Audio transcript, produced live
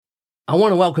I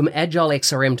want to welcome Agile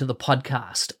XRM to the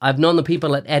podcast. I've known the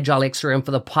people at Agile XRM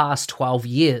for the past 12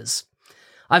 years.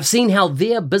 I've seen how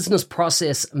their business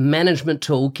process management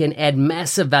tool can add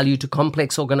massive value to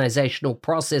complex organizational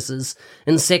processes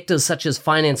in sectors such as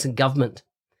finance and government.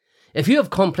 If you have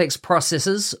complex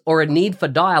processes or a need for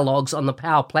dialogues on the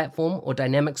Power Platform or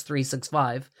Dynamics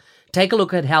 365, take a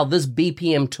look at how this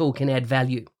BPM tool can add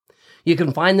value. You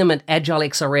can find them at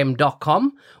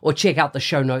agilexrm.com or check out the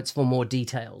show notes for more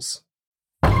details.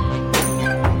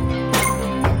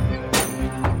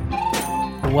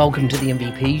 Welcome to the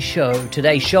MVP Show.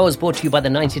 Today's show is brought to you by the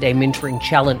 90-Day Mentoring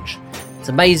Challenge. It's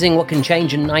amazing what can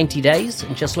change in 90 days,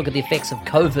 and just look at the effects of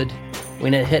COVID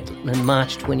when it hit in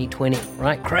March 2020,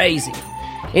 right? Crazy.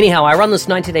 Anyhow, I run this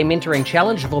 90-Day Mentoring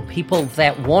Challenge for people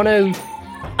that want to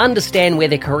understand where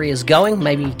their career is going,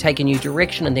 maybe take a new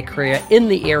direction in their career in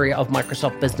the area of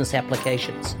Microsoft Business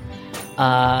Applications.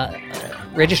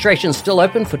 Registration is still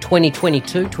open for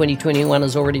 2022. 2021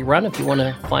 is already run. If you want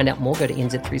to find out more, go to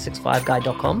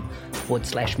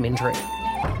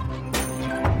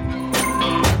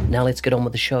nz365guide.com/mentoring. Now let's get on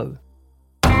with the show.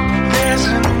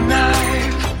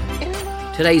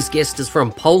 Today's guest is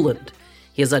from Poland.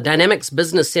 He is a Dynamics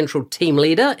Business Central team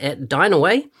leader at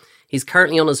Dynaway. He's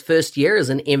currently on his first year as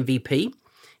an MVP.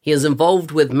 He is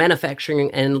involved with manufacturing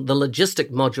and the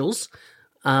logistic modules,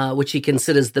 which he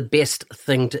considers the best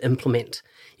thing to implement.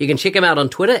 You can check him out on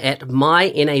Twitter at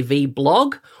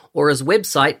mynavblog or his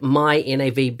website,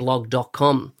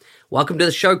 mynavblog.com. Welcome to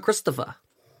the show, Christopher.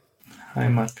 Hi,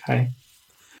 Mark. Hi.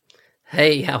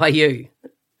 Hey, how are you?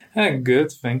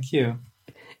 Good, thank you.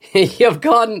 You've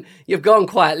gone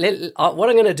quiet. What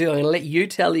I'm going to do, I'm going to let you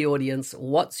tell the audience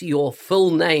what's your full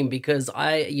name, because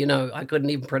I couldn't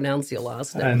even pronounce your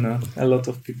last name. I know, a lot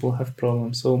of people have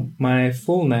problems. So my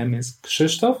full name is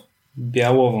Krzysztof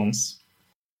Białowąs.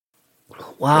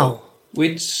 Wow.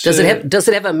 Which does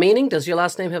it have a meaning? Does your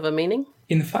last name have a meaning?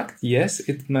 In fact, yes.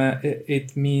 It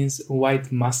means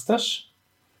white mustache.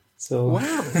 So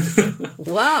wow,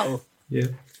 wow. Yeah.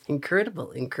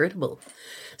 Incredible.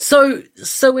 So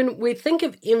when we think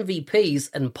of MVPs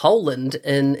in Poland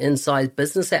inside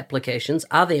business applications,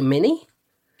 are there many?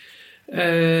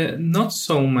 Not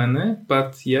so many,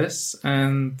 but yes.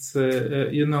 And,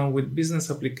 with business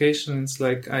applications,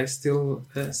 like I still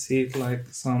see it like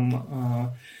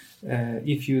some,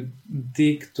 if you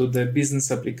dig to the business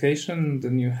application,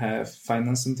 then you have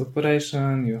finance and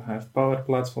operation, you have Power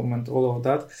Platform and all of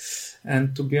that.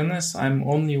 And to be honest, I'm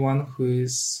only one who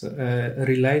is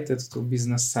related to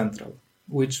Business Central,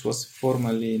 which was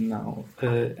formerly now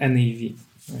NAV,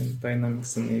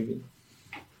 Dynamics NAV.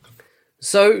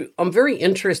 So I'm very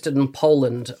interested in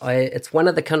Poland. It's one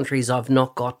of the countries I've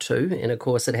not got to, and of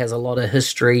course it has a lot of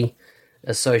history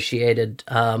associated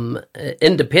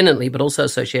independently, but also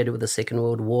associated with the Second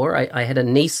World War. I had a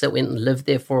niece that went and lived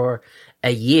there for a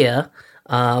year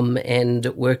and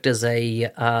worked as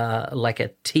a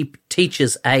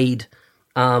teacher's aide,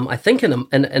 I think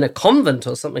in a convent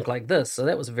or something like this. So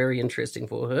that was very interesting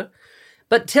for her.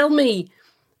 But tell me,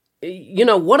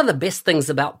 what are the best things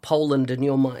about Poland in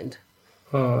your mind?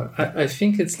 I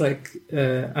think it's like,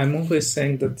 I'm always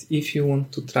saying that if you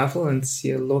want to travel and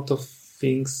see a lot of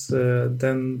things,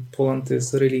 then Poland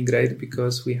is really great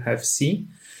because we have sea,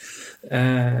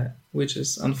 which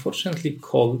is unfortunately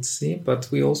cold sea, but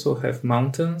we also have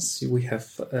mountains. We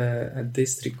have a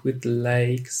district with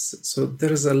lakes. So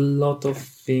there's a lot of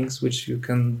things which you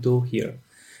can do here.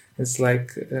 It's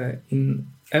like in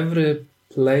every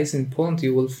place in Poland,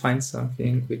 you will find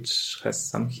something which has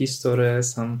some history,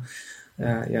 so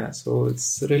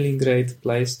it's a really great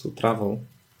place to travel.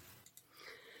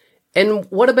 And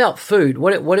what about food?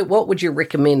 What would you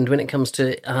recommend when it comes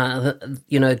to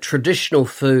traditional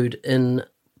food in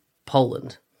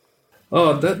Poland?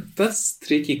 Oh, that's a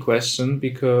tricky question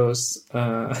because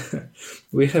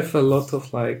we have a lot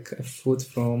of food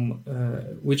from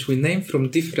which we name from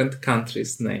different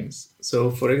countries' names.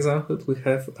 So, for example, we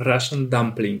have Russian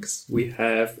dumplings. We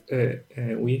have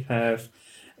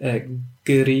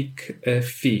Greek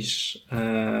fish.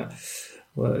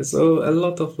 So a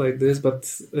lot of like this, but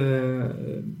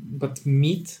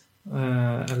meat.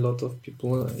 A lot of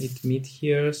people eat meat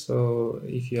here. So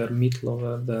if you are meat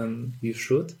lover, then you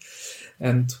should.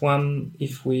 And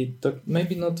if we talk,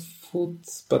 maybe not food,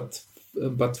 but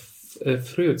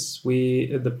fruits.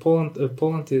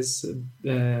 Poland is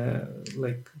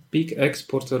like big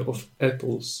exporter of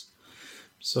apples.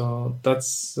 So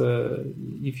that's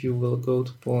if you will go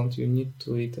to Poland, you need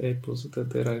to eat apples. That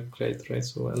they are great, right?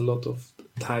 So a lot of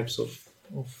types of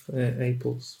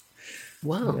apples.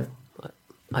 Wow, yeah.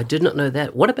 I did not know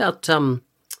that. What about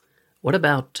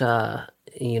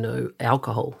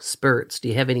alcohol, spirits? Do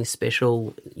you have any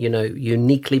special,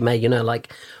 uniquely made,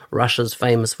 like Russia's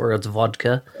famous for its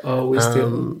vodka?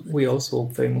 We also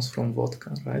famous from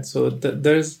vodka, right? So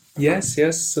there's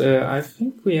yes. I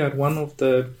think we are one of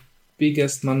the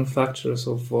biggest manufacturers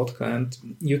of vodka, and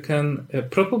you can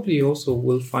probably also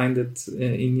will find it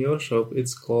in your shop.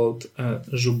 It's called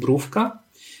Zhubruvka,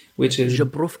 which is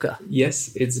Zhubruvka.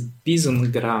 Yes, it's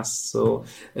bison grass, so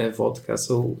vodka.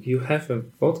 So you have a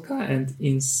vodka, and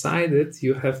inside it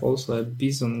you have also a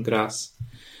bison grass.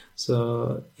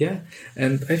 So yeah,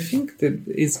 and I think that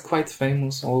it's quite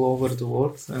famous all over the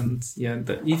world. And yeah,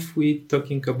 if we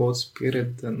talking about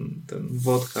spirit, then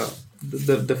vodka,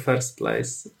 the first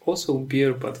place. Also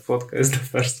beer, but vodka is the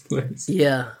first place.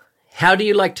 Yeah. How do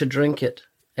you like to drink it?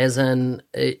 As in,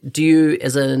 you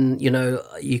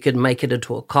could make it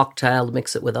into a cocktail,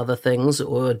 mix it with other things,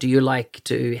 or do you like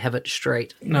to have it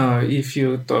straight? No, if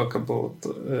you talk about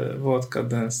vodka,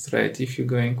 then straight. If you're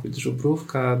going with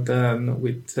Zhubruvka, then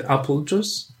with apple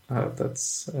juice,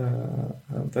 that's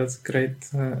great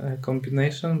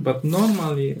combination. But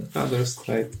normally, rather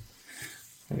straight,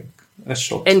 like a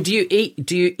shot. And do you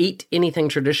eat anything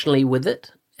traditionally with it?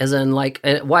 As in, like,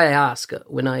 why I ask,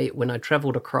 when I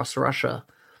traveled across Russia,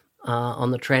 on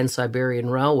the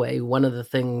Trans-Siberian Railway, one of the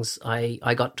things I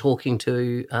got talking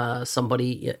to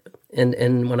somebody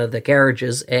in one of the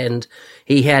garages, and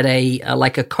he had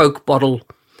a Coke bottle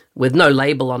with no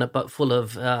label on it, but full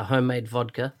of homemade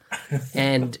vodka,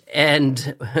 and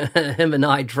him and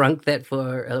I drank that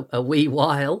for a wee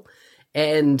while,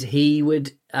 and he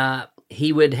would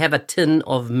have a tin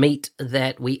of meat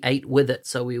that we ate with it,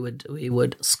 so we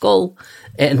would skull,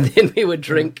 and then we would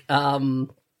drink.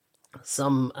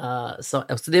 So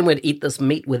then we'd eat this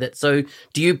meat with it. So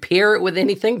do you pair it with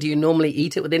anything? Do you normally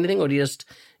eat it with anything, or do you just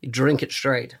drink it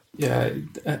straight? Yeah,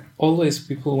 always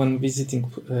people when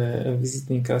visiting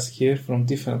us here from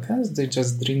different countries, they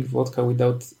just drink vodka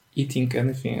without eating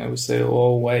anything. I would say,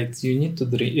 oh wait, you need to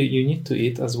drink, you need to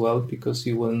eat as well because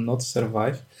you will not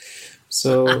survive.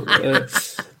 So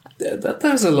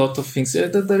there's a lot of things.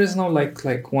 There is no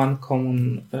like one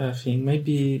common thing.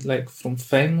 Maybe like from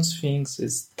famous things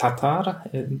is tatar,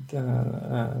 and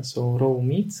so raw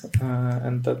meat,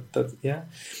 and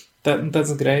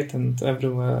that's great. And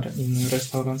everywhere in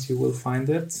restaurants you will find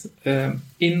it.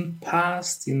 In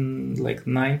like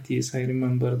 90s, I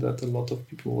remember that a lot of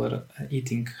people were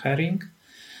eating herring.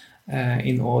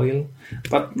 In oil,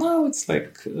 but now it's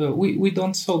like we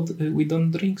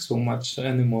don't drink so much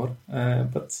anymore,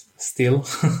 but still,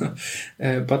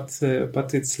 but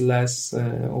it's less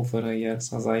over the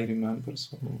years as I remember.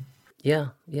 So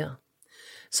yeah.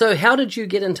 So how did you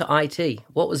get into IT?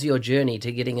 What was your journey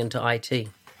to getting into IT?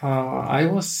 I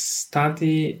was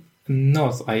study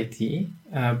not IT,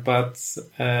 but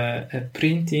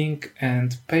printing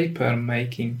and paper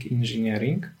making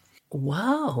engineering.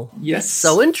 Wow! Yes,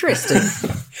 so interesting.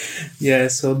 Yeah,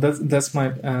 so that's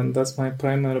my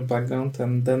primary background,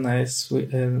 and then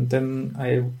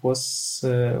I was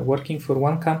working for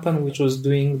one company which was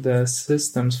doing the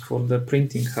systems for the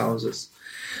printing houses,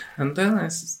 and then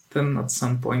at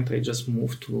some point I just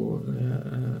moved to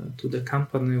the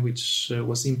company which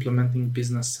was implementing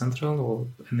Business Central or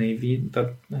NAV.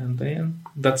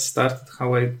 That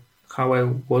started how I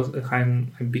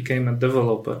became a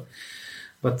developer.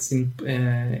 But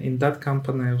in that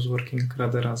company, I was working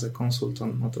rather as a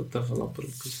consultant, not a developer,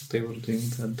 because they were doing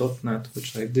the .NET,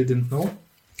 which I didn't know.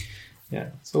 Yeah,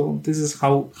 so this is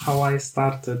how I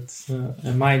started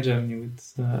my journey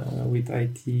with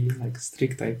IT, like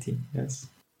strict IT. Yes.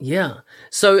 Yeah.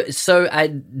 So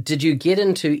did you get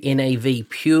into NAV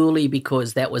purely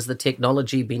because that was the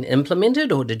technology being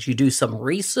implemented, or did you do some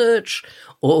research,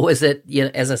 or was it,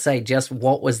 as I say, just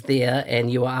what was there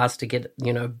and you were asked to get,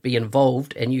 be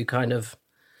involved, and you kind of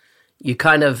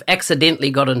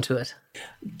accidentally got into it?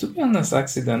 To be honest,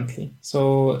 accidentally.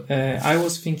 So I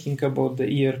was thinking about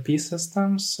the ERP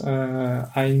systems.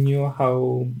 I knew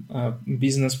how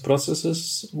business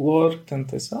processes worked,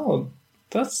 and I said, oh,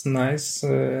 that's nice,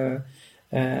 a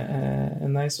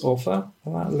nice offer.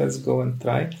 Well, let's go and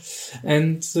try.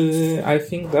 And I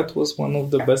think that was one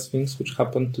of the best things which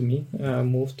happened to me.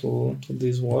 Moved to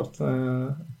this world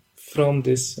from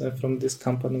this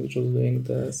company which was doing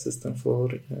the system for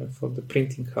the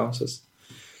printing houses.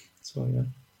 So yeah,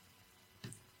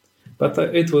 but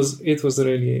it was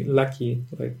really lucky,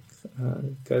 like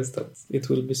guys, that it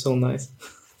will be so nice.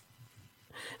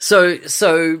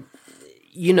 So.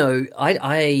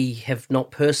 I have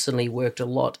not personally worked a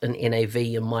lot in NAV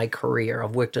in my career.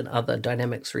 I've worked in other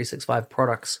Dynamics 365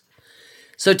 products.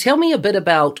 So tell me a bit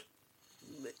about,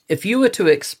 If you were to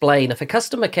explain, if a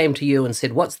customer came to you and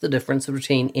said, "What's the difference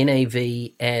between NAV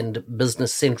and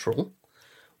Business Central?"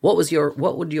 what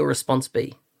would your response be?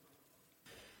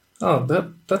 Oh,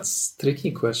 that's a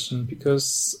tricky question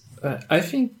because I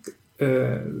think,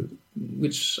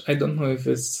 which I don't know if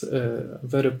it's a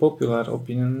very popular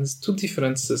opinion, is two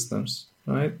different systems,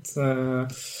 right?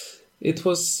 It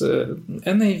was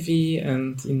NAV,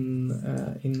 and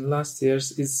in last years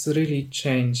it's really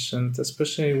changed, and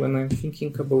especially when I'm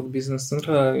thinking about Business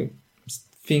Central, I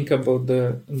think about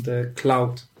the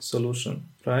cloud solution,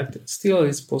 right? Still,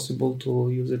 it's possible to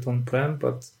use it on-prem,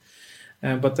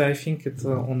 but I think it's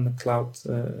on the cloud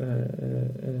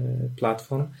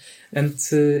platform. And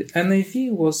NAV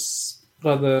was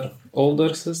rather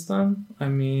older system. I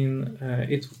mean,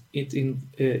 it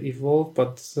evolved,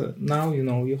 but now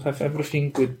you have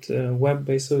everything with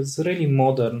web-based, so it's really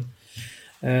modern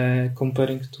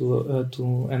comparing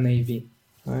to NAV,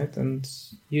 right? And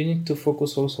you need to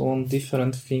focus also on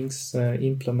different things,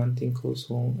 implementing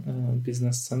also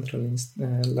Business Central,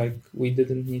 like we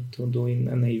didn't need to do in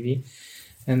NAV.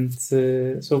 And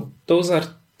so those are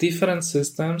different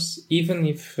systems, even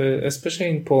if, especially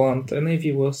in Poland,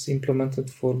 NAV was implemented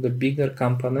for the bigger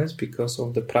companies because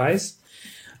of the price.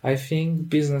 I think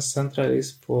Business Central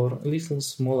is for little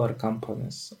smaller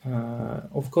companies.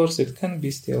 Of course, it can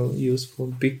be still used for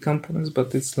big companies,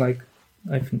 but it's like,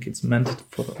 I think it's meant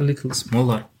for a little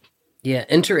smaller. Yeah,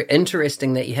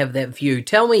 interesting that you have that view.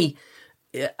 Tell me,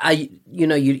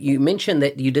 you mentioned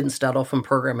that you didn't start off in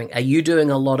programming. Are you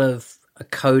doing a lot of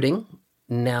coding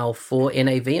now for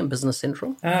NAV and Business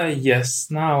Central? Yes,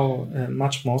 now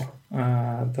much more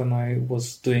than I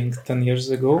was doing 10 years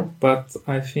ago. But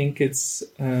I think it's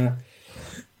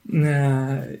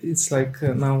like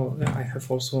now I have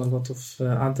also a lot of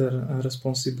other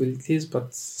responsibilities,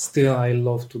 but still I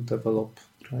love to develop,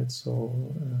 right? So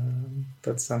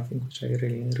that's something which I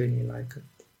really, really like.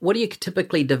 What are you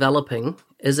typically developing?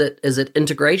 Is it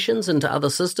integrations into other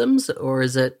systems, or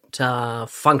is it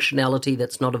functionality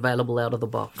that's not available out of the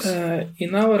box?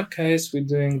 In our case, we're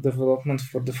doing development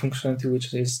for the functionality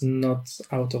which is not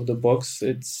out of the box.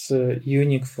 It's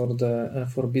unique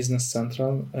for Business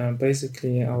Central.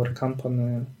 Basically, our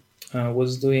company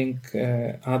was doing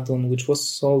add-on which was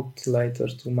sold later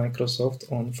to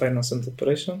Microsoft on finance and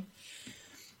operation.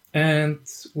 And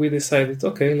we decided,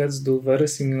 okay, let's do very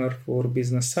similar for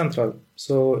Business Central.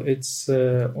 So it's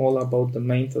all about the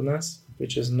maintenance,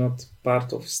 which is not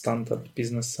part of standard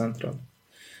Business Central.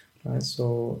 Right?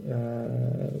 So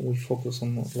we focus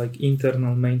on like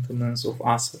internal maintenance of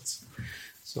assets.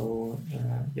 So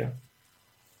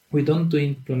we don't do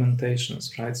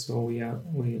implementations, right? So we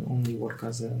only work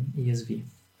as an ESV.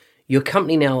 Your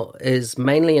company now is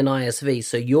mainly an ISV,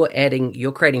 so you're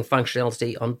creating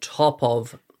functionality on top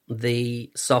of the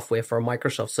software from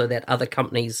Microsoft, so that other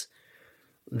companies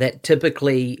that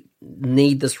typically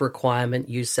need this requirement,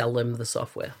 you sell them the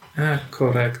software.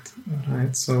 Correct.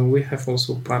 Right. So we have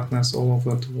also partners all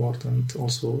over the world, and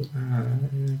also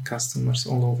customers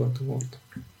all over the world.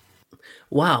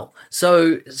 Wow.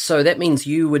 So that means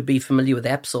you would be familiar with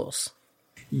AppSource.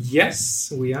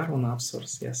 Yes, we are on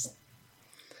AppSource. Yes.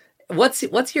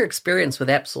 What's your experience with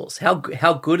AppSource?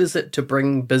 How good is it to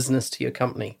bring business to your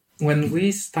company? When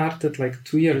we started like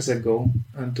 2 years ago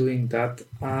doing that,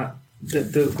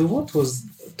 the world was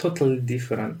totally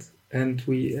different, and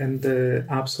the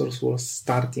AppSource was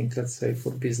starting, let's say, for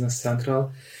Business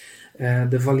Central.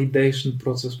 The validation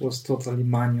process was totally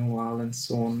manual, and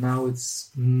so on. Now it's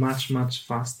much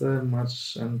faster,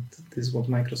 and this is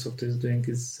what Microsoft is doing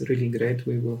is really great.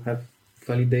 We will have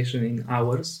validation in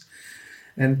hours.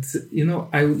 And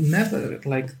I would never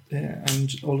I'm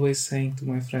always saying to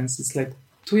my friends, it's like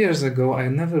 2 years ago, I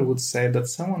never would say that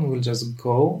someone will just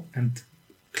go and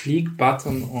click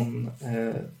button on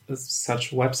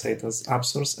such website as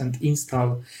AppSource and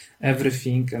install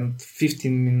everything, and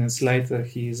 15 minutes later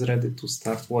he is ready to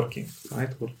start working,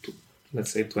 right? Or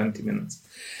let's say 20 minutes.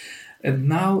 And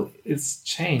now it's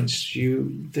changed.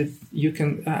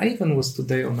 I even was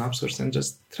today on AppSource and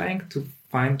just trying to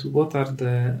find what are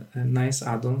the nice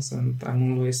add-ons, and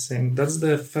I'm always saying that's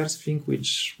the first thing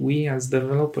which we as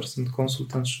developers and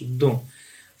consultants should do.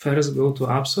 First, go to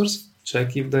AppSource,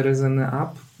 check if there is an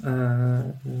app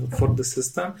for the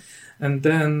system, and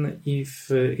then if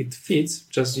it fits,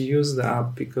 just use the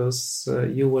app, because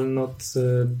you will not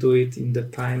do it in the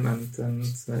time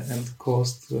and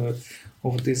cost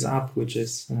of this app which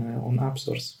is on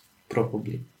AppSource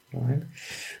probably. Right,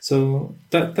 so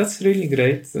that's really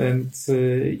great, and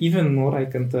even more I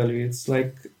can tell you. It's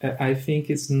like I think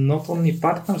it's not only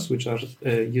partners which are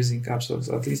using AppSource.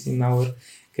 At least in our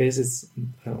case it's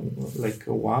like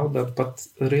wow, but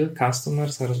real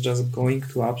customers are just going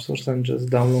to App Store and just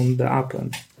download the app,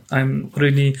 and I'm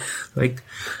really like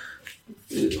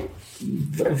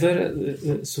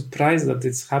very surprised that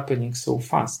it's happening so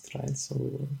fast, right?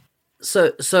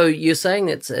 So you're saying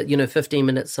it's 15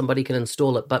 minutes somebody can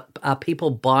install it, but are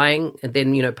people buying and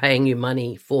then paying you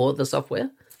money for the software?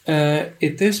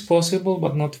 It is possible,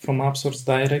 but not from App Stores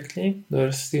directly.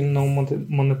 There's still no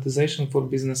monetization for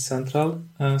Business Central,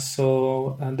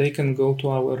 so they can go to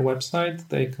our website.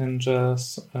 They can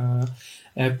just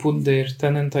put their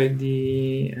tenant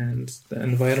ID and the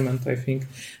environment, I think,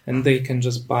 and they can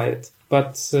just buy it.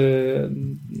 But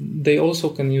they also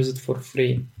can use it for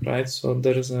free, right? So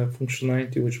there is a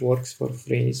functionality which works for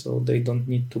free, so they don't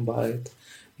need to buy it.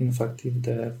 In fact, if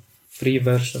the free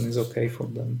version is okay for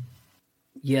them.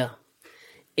 Yeah.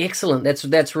 Excellent.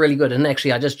 That's really good. And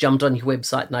actually, I just jumped on your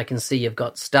website and I can see you've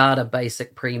got Starter,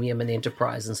 Basic, Premium, and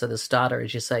Enterprise. And so the Starter,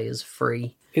 as you say, is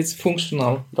free. It's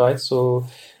functional, right? So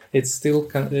it's still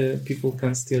people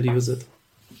can still use it.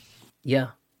 Yeah.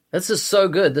 This is so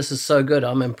good.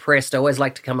 I'm impressed. I always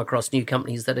like to come across new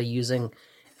companies that are using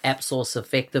AppSource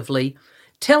effectively.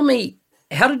 Tell me,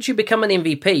 how did you become an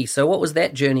MVP? So what was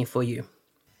that journey for you?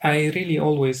 I really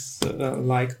always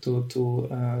like to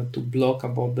blog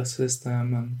about the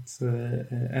system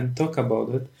and talk about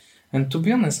it. And to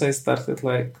be honest, I started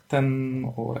like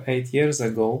 10 or 8 years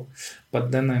ago, but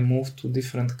then I moved to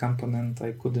different company and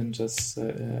I couldn't just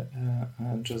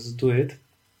do it.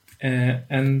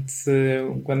 And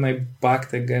when I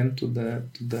backed again to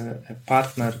the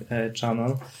partner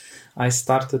channel, I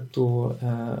started to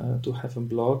have a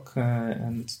blog,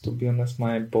 and to be honest,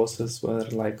 my bosses were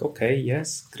like, "Okay,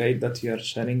 yes, great that you are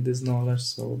sharing this knowledge."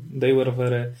 So they were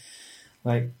very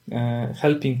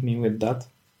helping me with that,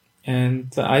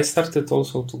 and I started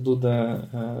also to do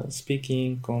the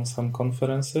speaking on some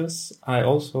conferences. I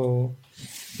also.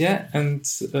 Yeah, and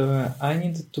I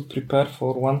needed to prepare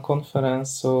for one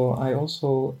conference, so I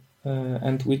also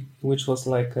which was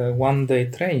like a 1-day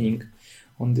training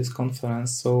on this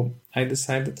conference. So I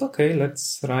decided, okay,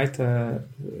 let's write a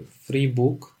free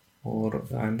book, or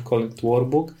I'm calling it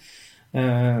workbook,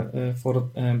 for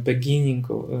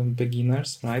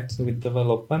beginners, right, with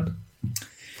development.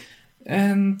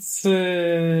 And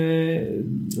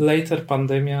later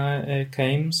pandemic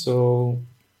came, so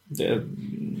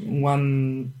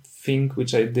one thing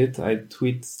which I did, I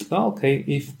tweeted, okay,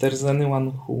 if there's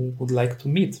anyone who would like to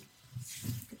meet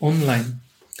online.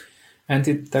 And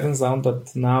it turns out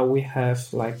that now we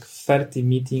have like 30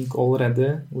 meetings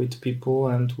already with people,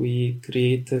 and we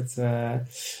created a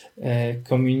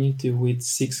community with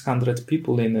 600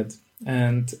 people in it.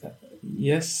 And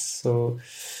yes, so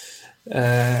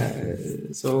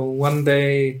one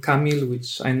day Kamil,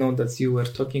 which I know that you were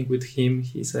talking with him,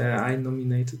 he said, I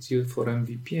nominated you for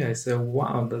MVP. I said,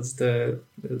 wow, that's the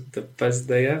best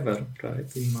day ever,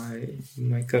 right, in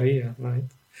my career,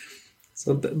 right?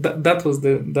 So that was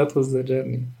the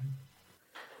journey.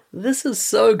 This is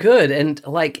so good, and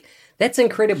that's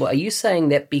incredible. Are you saying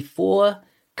that before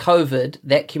COVID,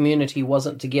 that community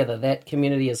wasn't together? That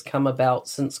community has come about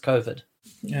since COVID?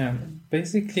 Yeah,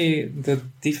 basically the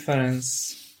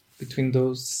difference between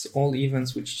those all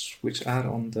events which are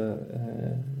on the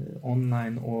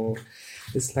online, or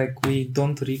it's like we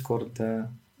don't record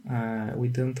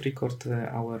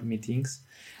our meetings,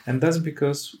 and that's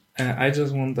because I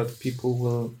just want that people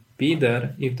will be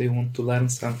there if they want to learn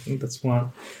something. That's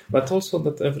one, but also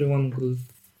that everyone will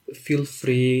feel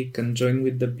free, can join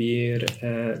with the beer,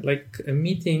 like a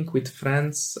meeting with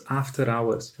friends after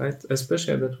hours, right?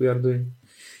 Especially that we are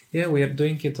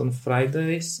doing it on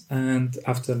Fridays and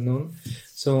afternoon.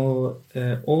 So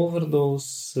over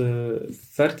those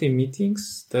 30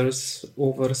 meetings, there's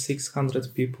over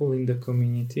 600 people in the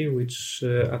community, which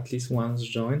at least once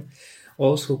join.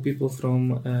 Also people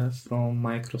from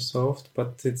Microsoft,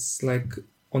 but it's like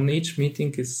on each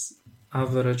meeting is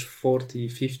average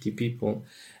 40-50 people.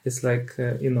 It's like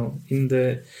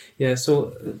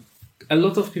so a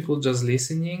lot of people just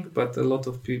listening, but a lot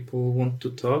of people want to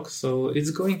talk, so it's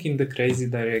going in the crazy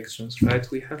directions, right?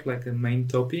 We have like a main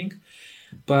topic,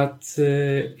 but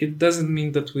it doesn't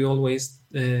mean that we always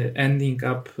ending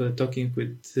up talking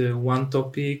with one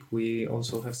topic. We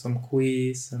also have some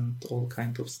quiz and all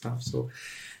kind of stuff, so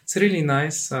it's really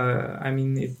nice. I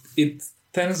mean, it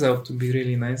turns out to be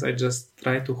really nice. I just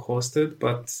try to host it,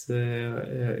 but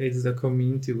it's the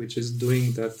community which is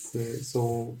doing that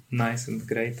so nice and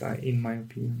great, in my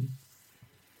opinion.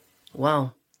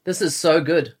 Wow, this is so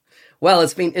good. Well,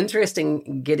 it's been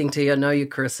interesting getting to know you,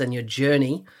 Chris, and your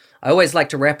journey. I always like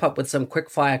to wrap up with some quick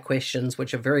fire questions,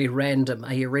 which are very random.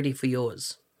 Are you ready for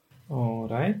yours? All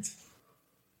right.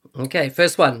 Okay,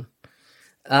 first one.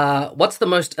 What's the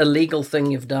most illegal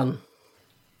thing you've done?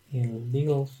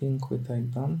 Illegal thing what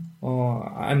I've done? Oh,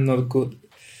 I'm not good.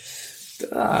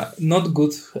 Not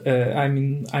good.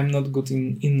 I'm not good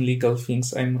in illegal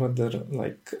things. I'm rather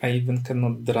like I even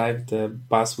cannot drive the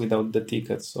bus without the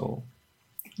ticket. So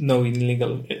no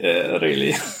illegal,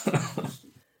 really.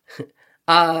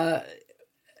 What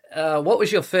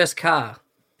was your first car?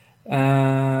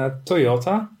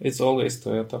 Toyota. It's always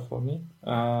Toyota for me.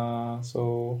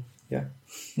 So yeah.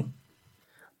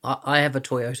 I have a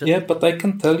Toyota. Yeah, but I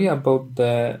can tell you about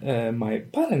the my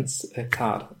parents'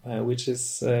 car, which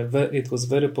is it was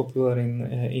very popular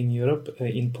in Europe,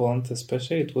 in Poland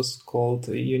especially. It was called.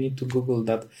 You need to Google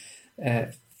that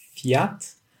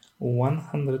Fiat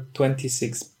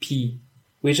 126P,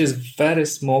 which is very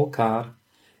small car.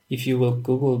 If you will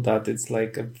Google that, it's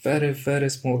like a very, very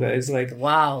small car. It's like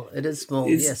wow, it is small.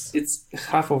 Yes, it's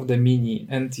half of the Mini,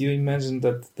 and you imagine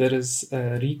that there is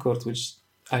a record which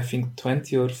I think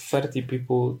 20 or 30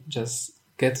 people just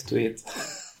get to it.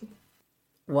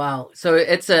 Wow! So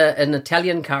it's an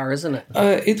Italian car, isn't it?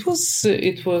 It was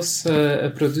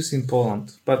produced in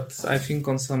Poland, but I think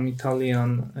on some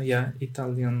Italian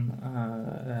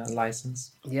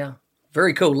license. Yeah,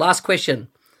 very cool. Last question.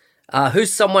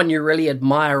 Who's someone you really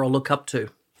admire or look up to?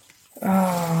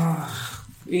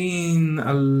 In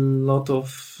a lot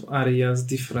of areas,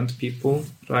 different people,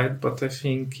 right? But I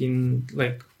think in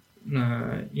my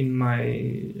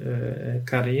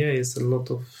career is a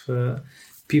lot of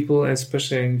people,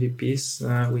 especially MVPs,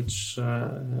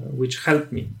 which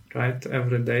help me, right,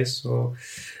 every day. So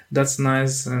that's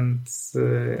nice, and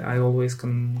I always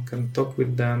can talk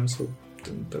with them. So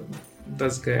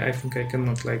that's great. I think I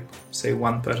cannot say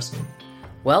one person.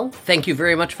 Well, thank you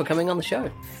very much for coming on the show.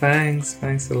 Thanks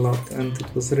a lot, and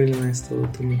it was really nice to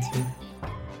meet you.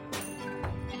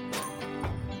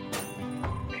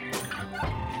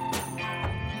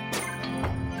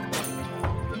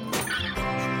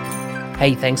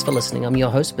 Hey, thanks for listening. I'm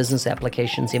your host, Business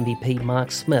Applications MVP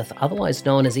Mark Smith, otherwise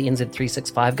known as the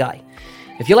NZ365 guy.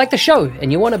 If you like the show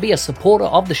and you want to be a supporter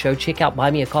of the show, check out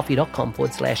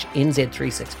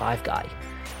buymeacoffee.com/NZ365 guy.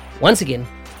 Once again,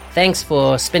 thanks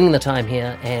for spending the time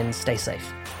here and stay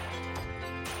safe.